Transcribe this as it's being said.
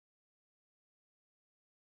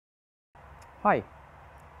Hi,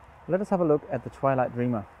 let us have a look at the Twilight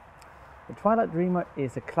Dreamer. The Twilight Dreamer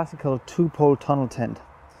is a classical two-pole tunnel tent,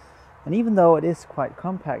 and even though it is quite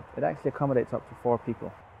compact, it actually accommodates up to 4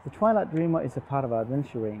 people. The Twilight Dreamer is a part of our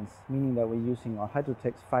adventure range, meaning that we're using our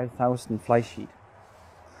Hydrotex 5000 fly sheet.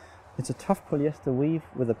 It's a tough polyester weave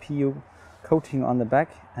with a PU coating on the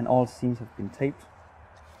back, and all seams have been taped.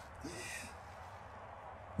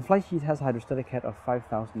 The fly sheet has a hydrostatic head of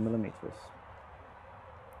 5000 millimeters.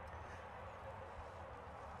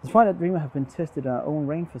 The Twilight Dreamer have been tested in our own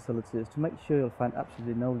rain facilities to make sure you'll find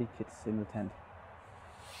absolutely no leakage in the tent.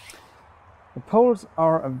 The poles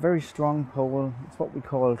are a very strong pole. It's what we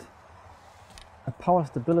call a power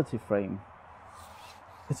stability frame.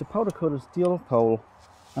 It's a powder coated steel pole,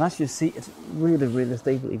 and as you see, it's really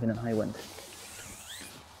stable even in high wind.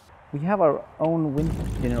 We have our own wind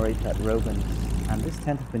generator at Robens, and this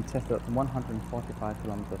tent has been tested at 145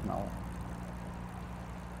 kilometers an hour.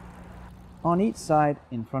 On each side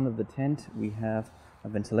in front of the tent we have a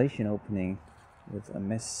ventilation opening with a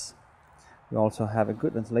mesh. We also have a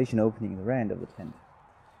good ventilation opening in the rear end of the tent.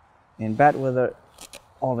 In bad weather,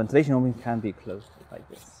 all ventilation openings can be closed like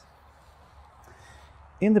this.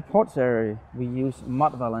 In the porch area we use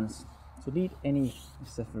mud valance to lead any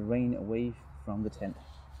excessive rain away from the tent.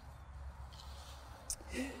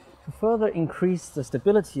 To further increase the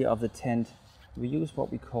stability of the tent, we use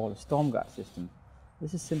what we call a storm guard system.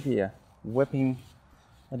 This is simply a webbing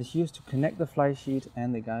that is used to connect the fly sheet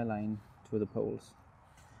and the guy line to the poles.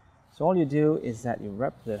 So all you do is that you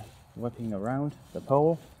wrap the webbing around the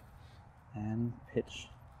pole and pitch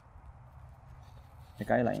the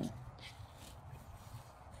guy line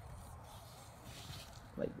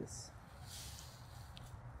like this.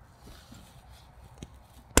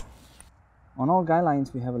 On all guy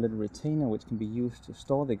lines we have a little retainer which can be used to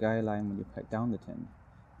store the guy line when you pack down the tent.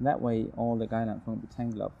 And that way all the guy lines won't be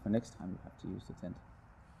tangled up for next time you have to use the tent.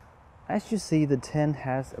 As you see, the tent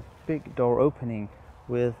has a big door opening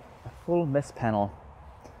with a full mesh panel,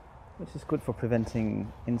 which is good for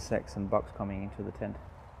preventing insects and bugs coming into the tent.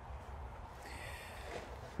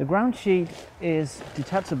 The ground sheet is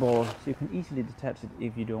detachable, so you can easily detach it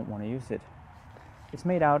if you don't want to use it. It's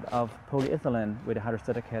made out of polyethylene with a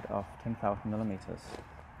hydrostatic head of 10,000 millimeters.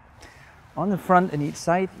 On the front and each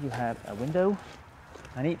side you have a window,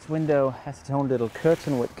 and each window has its own little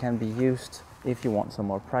curtain which can be used if you want some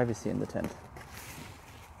more privacy in the tent.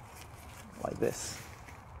 Like this.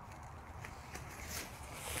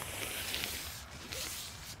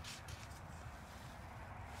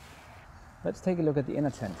 Let's take a look at the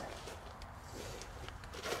inner tent.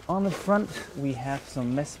 On the front we have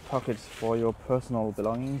some mesh pockets for your personal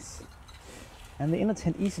belongings, and the inner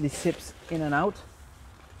tent easily zips in and out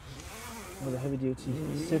with a heavy duty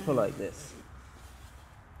zipper like this.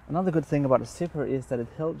 Another good thing about a zipper is that it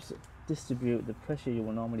helps distribute the pressure you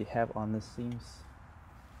will normally have on the seams.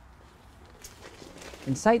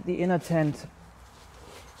 Inside the inner tent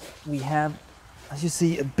we have, as you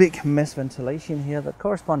see, a big mesh ventilation here that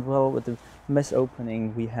corresponds well with the mesh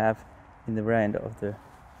opening we have in the rear end of the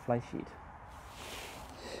fly sheet.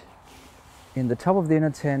 In the top of the inner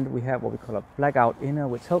tent we have what we call a blackout inner,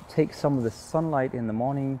 which helps take some of the sunlight in the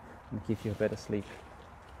morning and give you a better sleep.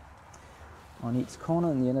 On each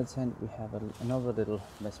corner in the inner tent we have another little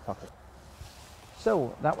mesh pocket.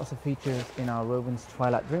 So that was the features in our Robens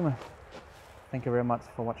Twilight Dreamer. Thank you very much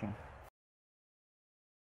for watching.